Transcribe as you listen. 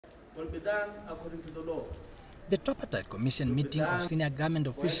will be done according to the law. The tripartite commission meeting of senior government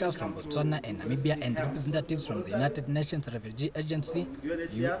officials from Botswana and Namibia and representatives from the United Nations Refugee Agency,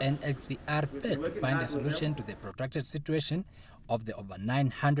 UNHCR, failed to find a solution to the protracted situation of the over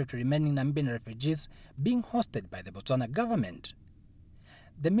 900 remaining Namibian refugees being hosted by the Botswana government.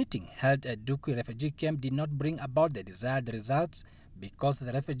 The meeting held at Dukwi refugee camp did not bring about the desired results because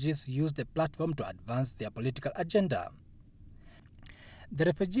the refugees used the platform to advance their political agenda. The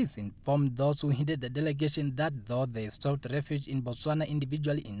refugees informed those who hindered the delegation that though they sought refuge in Botswana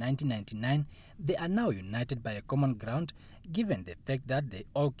individually in 1999, they are now united by a common ground, given the fact that they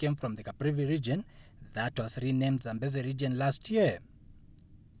all came from the Caprivi region that was renamed Zambezi region last year.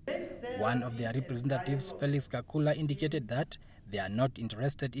 One of their representatives, Felix Kakula, indicated that they are not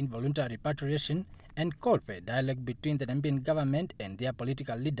interested in voluntary repatriation and called for a dialogue between the Namibian government and their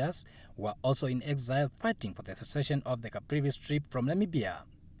political leaders who are also in exile fighting for the secession of the Caprivi Strip from Namibia.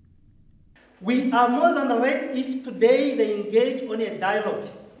 We are more than ready if today they engage on a dialogue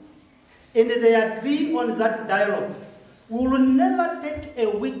and they agree on that dialogue. We will never take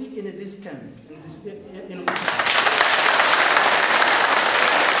a week in this camp.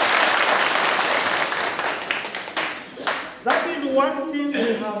 That is one thing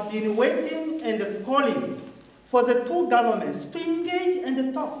we have been waiting and calling for the two governments to engage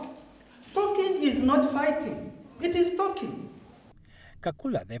and talk. Talking is not fighting, it is talking.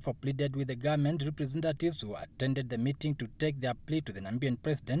 Kakula therefore pleaded with the government representatives who attended the meeting to take their plea to the Namibian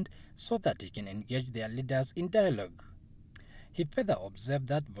president so that he can engage their leaders in dialogue. He further observed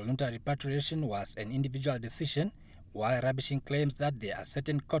that voluntary repatriation was an individual decision, while rubbishing claims that there are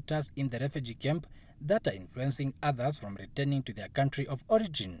certain quotas in the refugee camp that are influencing others from returning to their country of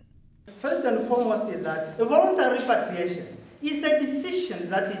origin. First and foremost is that a voluntary repatriation is a decision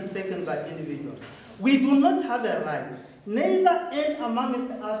that is taken by individuals. We do not have a right, neither any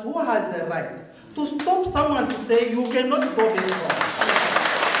amongst us who has the right, to stop someone to say you cannot go back home.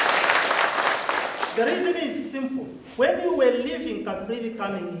 The reason is simple. When you were leaving Caprivi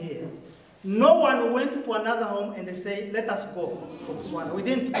coming here, no one went to another home and they say, let us go to Botswana. We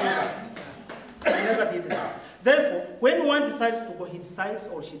didn't do that. We never did that. Therefore, when one decides to go, he decides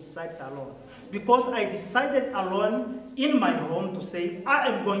or she decides alone. Because I decided alone in my home to say, I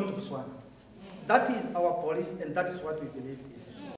am going to Botswana. That is our policy and that is what we believe in.